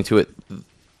noticed listening to it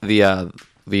the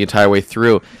entire way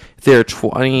through.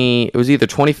 It was either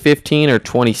 2015 or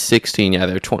 2016.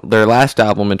 Yeah, their last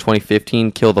album in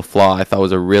 2015, Kill the Flaw, I thought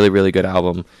was a really, really good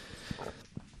album.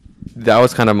 That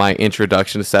was kind of my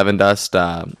introduction to Seven Dust.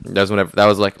 That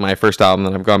was like my first album,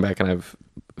 and I've gone back and I've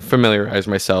familiarized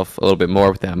myself a little bit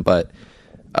more with them. But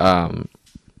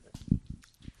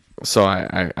so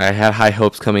I had high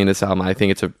hopes coming into this album. I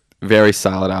think it's a very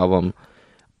solid album.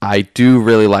 I do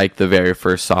really like the very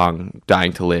first song,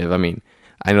 Dying to Live. I mean,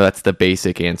 I know that's the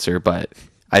basic answer, but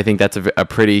I think that's a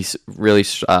pretty, really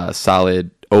solid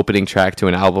opening track to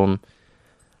an album.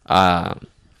 And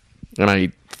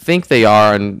I think they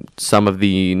are on some of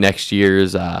the next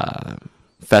year's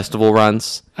festival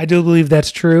runs. I do believe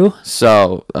that's true.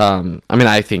 So, I mean,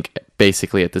 I think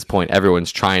basically at this point,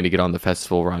 everyone's trying to get on the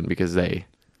festival run because they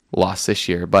lost this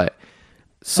year. But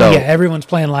so yeah, everyone's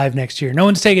playing live next year. No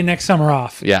one's taking next summer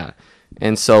off. Yeah,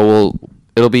 and so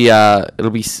it'll be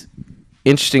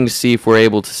interesting to see if we're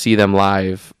able to see them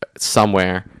live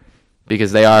somewhere,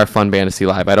 because they are a fun band to see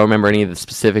live. I don't remember any of the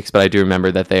specifics, but I do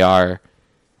remember that they are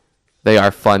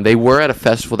fun. They were at a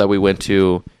festival that we went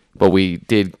to, but we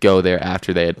did go there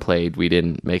after they had played. We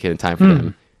didn't make it in time for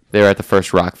them. They were at the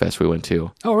first Rock Fest we went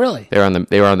to. Oh, really? They were on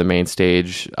the main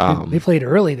stage. They played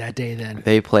early that day then.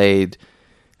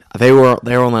 They were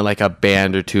only like a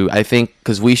band or two, I think,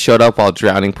 because we showed up while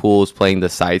Drowning Pool was playing the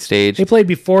side stage. They played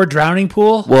before Drowning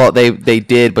Pool? Well, they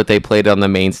did, but they played on the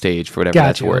main stage for whatever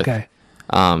that's worth. Okay.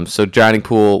 So Drowning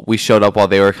Pool, we showed up while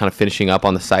they were kind of finishing up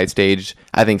on the side stage.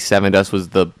 I think Seven Dust was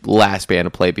the last band to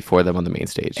play before them on the main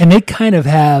stage. And they kind of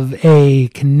have a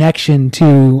connection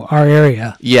to our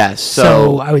area. Yes.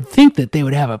 So I would think that they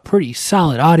would have a pretty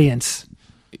solid audience.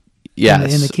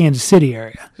 Yes. In the Kansas City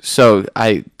area. So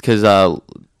because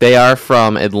they are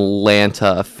from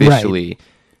Atlanta officially, right.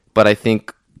 But I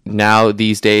think now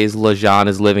these days LeJean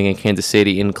is living in Kansas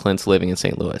City and Clint's living in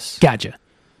St. Louis. Gotcha.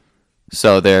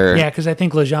 So they're because I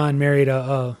think LeJean married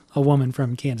a woman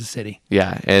from Kansas City.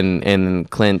 Yeah,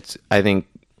 and Clint, I think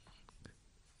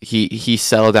he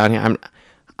settled down here.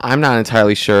 I'm not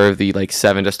entirely sure of the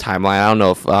Seven Dust timeline. I don't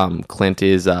know if Clint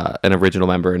is an original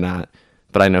member or not,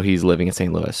 but I know he's living in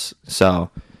St. Louis. So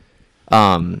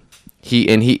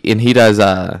he does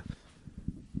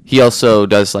he also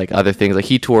does other things. Like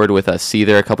he toured with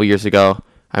Seether a couple years ago.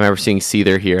 I remember seeing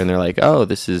Seether here, and they're like, "Oh,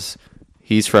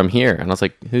 he's from here," and I was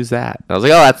like, "Who's that?" And I was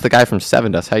like, "Oh, that's the guy from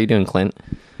Seven Dust. How you doing, Clint?"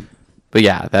 But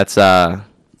yeah, that's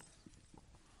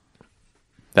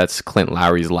Clint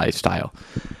Lowry's lifestyle.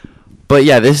 But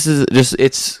yeah, this is just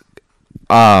it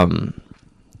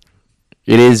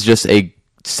is just a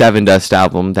Seven Dust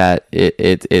album that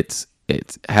it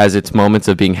has its moments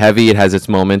of being heavy. It has its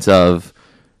moments of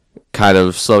kind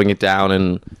of slowing it down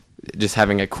and just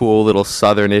having a cool little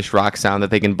southernish rock sound that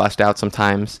they can bust out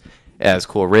sometimes. It has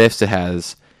cool riffs. It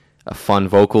has fun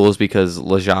vocals because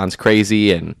LeJean's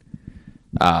crazy, and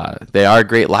they are a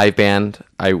great live band.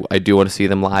 I do want to see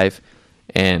them live,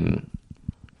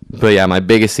 but yeah, my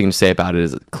biggest thing to say about it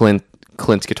is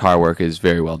Clint's guitar work is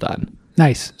very well done.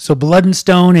 Nice. So Blood and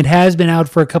Stone, it has been out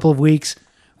for a couple of weeks.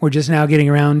 We're just now getting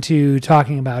around to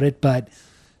talking about it, but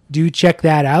do check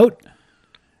that out.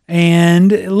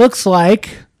 And it looks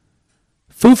like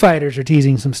Foo Fighters are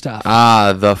teasing some stuff.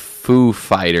 The Foo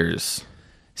Fighters.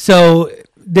 So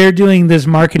they're doing this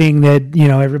marketing that,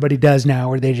 everybody does now,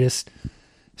 where they just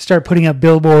start putting up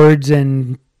billboards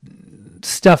and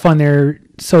stuff on their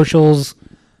socials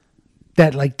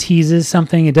that teases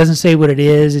something. It doesn't say what it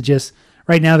is. It just,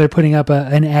 right now they're putting up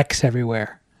an X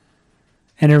everywhere.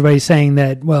 And everybody's saying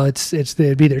that, well,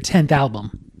 it'd be their 10th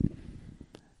album.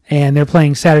 And they're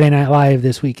playing Saturday Night Live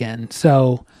this weekend.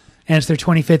 So, and it's their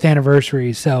 25th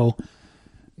anniversary. So,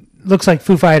 looks like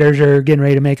Foo Fighters are getting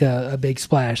ready to make a big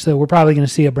splash. So, we're probably going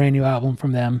to see a brand new album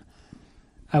from them.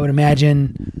 I would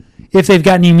imagine if they've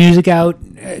got new music out,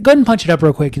 go ahead and punch it up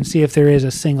real quick and see if there is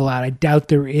a single out. I doubt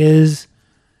there is,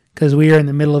 because we are in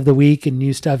the middle of the week and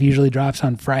new stuff usually drops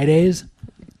on Fridays.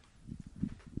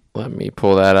 Let me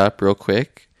pull that up real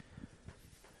quick.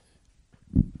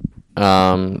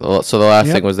 So the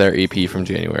last thing was their EP from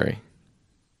January.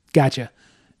 Gotcha.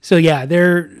 So yeah,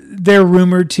 they're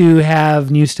rumored to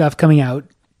have new stuff coming out.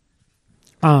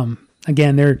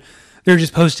 Again, they're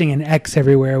just posting an X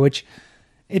everywhere, which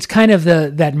it's kind of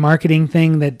that marketing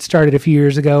thing that started a few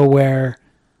years ago, where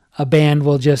a band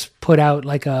will just put out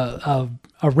like a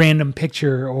random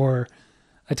picture or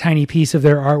a tiny piece of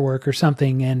their artwork or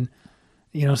something, and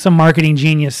some marketing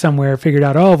genius somewhere figured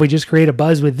out, if we just create a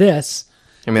buzz with this.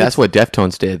 I mean, that's what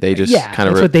Deftones did. They just kind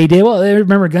of... that's what they did. Well, I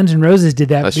remember Guns N' Roses did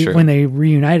that when they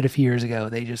reunited a few years ago.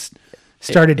 They just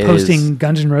started posting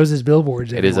Guns N' Roses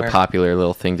billboards everywhere. It is a popular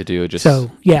little thing to do. So,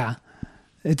 yeah,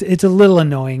 it's a little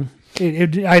annoying.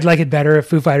 I'd like it better if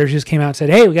Foo Fighters just came out and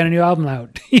said, hey, we got a new album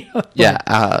out.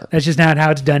 That's just not how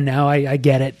it's done now. I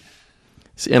get it.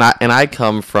 And I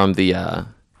come from the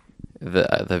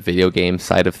video game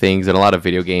side of things, and a lot of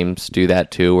video games do that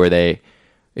too, where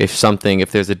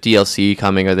if there's a DLC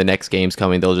coming or the next game's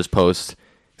coming, they'll just post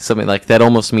something like that.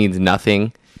 Almost means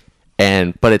nothing,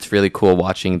 but it's really cool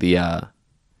watching the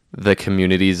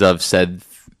communities of said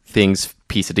things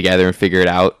piece it together and figure it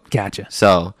out. Gotcha.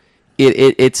 So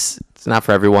it's not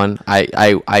for everyone.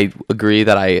 I agree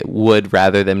that I would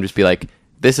rather them just be like,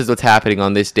 this is what's happening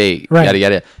on this date, yada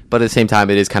yada. But at the same time,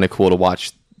 it is kind of cool to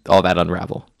watch all that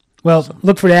unravel. Well,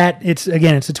 look for that. It's the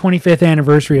 25th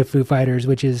anniversary of Foo Fighters,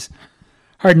 which is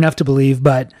hard enough to believe,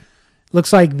 but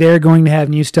looks like they're going to have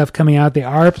new stuff coming out. They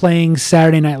are playing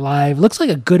Saturday Night Live. Looks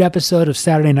like a good episode of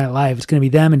Saturday Night Live. It's going to be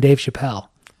them and Dave Chappelle.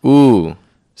 Ooh.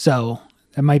 So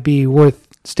that might be worth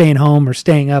staying home or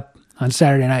staying up on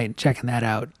Saturday night and checking that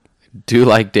out. Do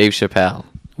like Dave Chappelle.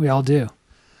 We all do.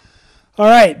 All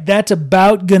right, that's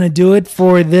about going to do it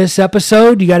for this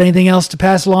episode. You got anything else to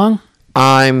pass along?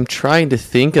 I'm trying to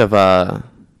think of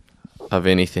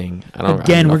anything.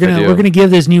 Again, we're gonna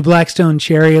give this new Blackstone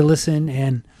Cherry a listen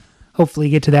and hopefully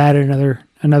get to that in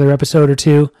another episode or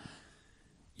two.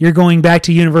 You're going back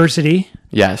to university.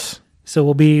 Yes. So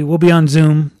we'll be on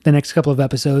Zoom the next couple of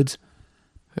episodes.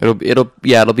 It'll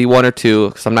be one or two,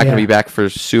 because I'm not going to be back for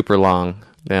super long.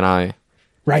 They're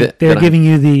giving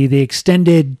you the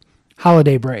extended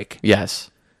holiday break. Yes.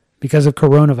 Because of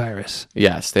coronavirus.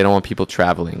 Yes, they don't want people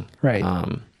traveling. Right.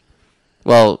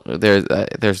 Well,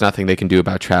 there's nothing they can do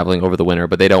about traveling over the winter,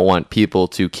 but they don't want people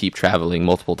to keep traveling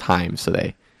multiple times.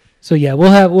 So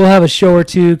we'll have a show or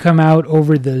two come out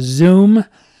over the Zoom,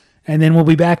 and then we'll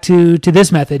be back to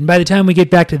this method. And by the time we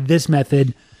get back to this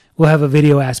method, we'll have a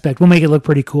video aspect. We'll make it look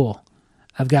pretty cool.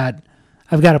 I've got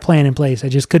a plan in place. I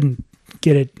just couldn't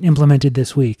get it implemented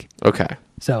this week. Okay.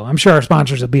 So I'm sure our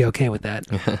sponsors will be okay with that.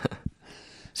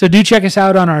 So do check us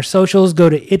out on our socials. Go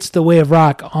to It's the Way of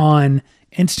Rock on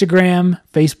Instagram,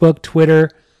 Facebook, Twitter,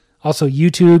 also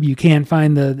YouTube. You can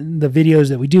find the videos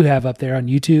that we do have up there on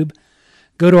YouTube.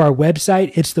 Go to our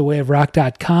website,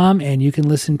 itsthewayofrock.com, and you can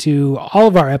listen to all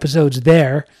of our episodes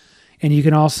there. And you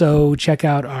can also check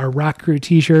out our Rock Crew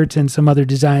t-shirts and some other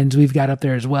designs we've got up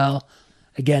there as well.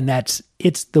 Again, that's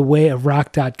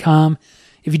itsthewayofrock.com.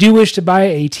 If you do wish to buy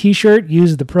a t-shirt,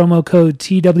 use the promo code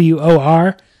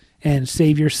TWOR and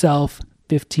save yourself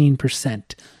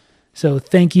 15%. So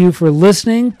thank you for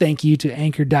listening. Thank you to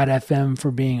Anchor.fm for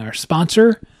being our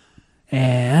sponsor.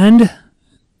 And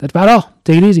that's about all.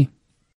 Take it easy.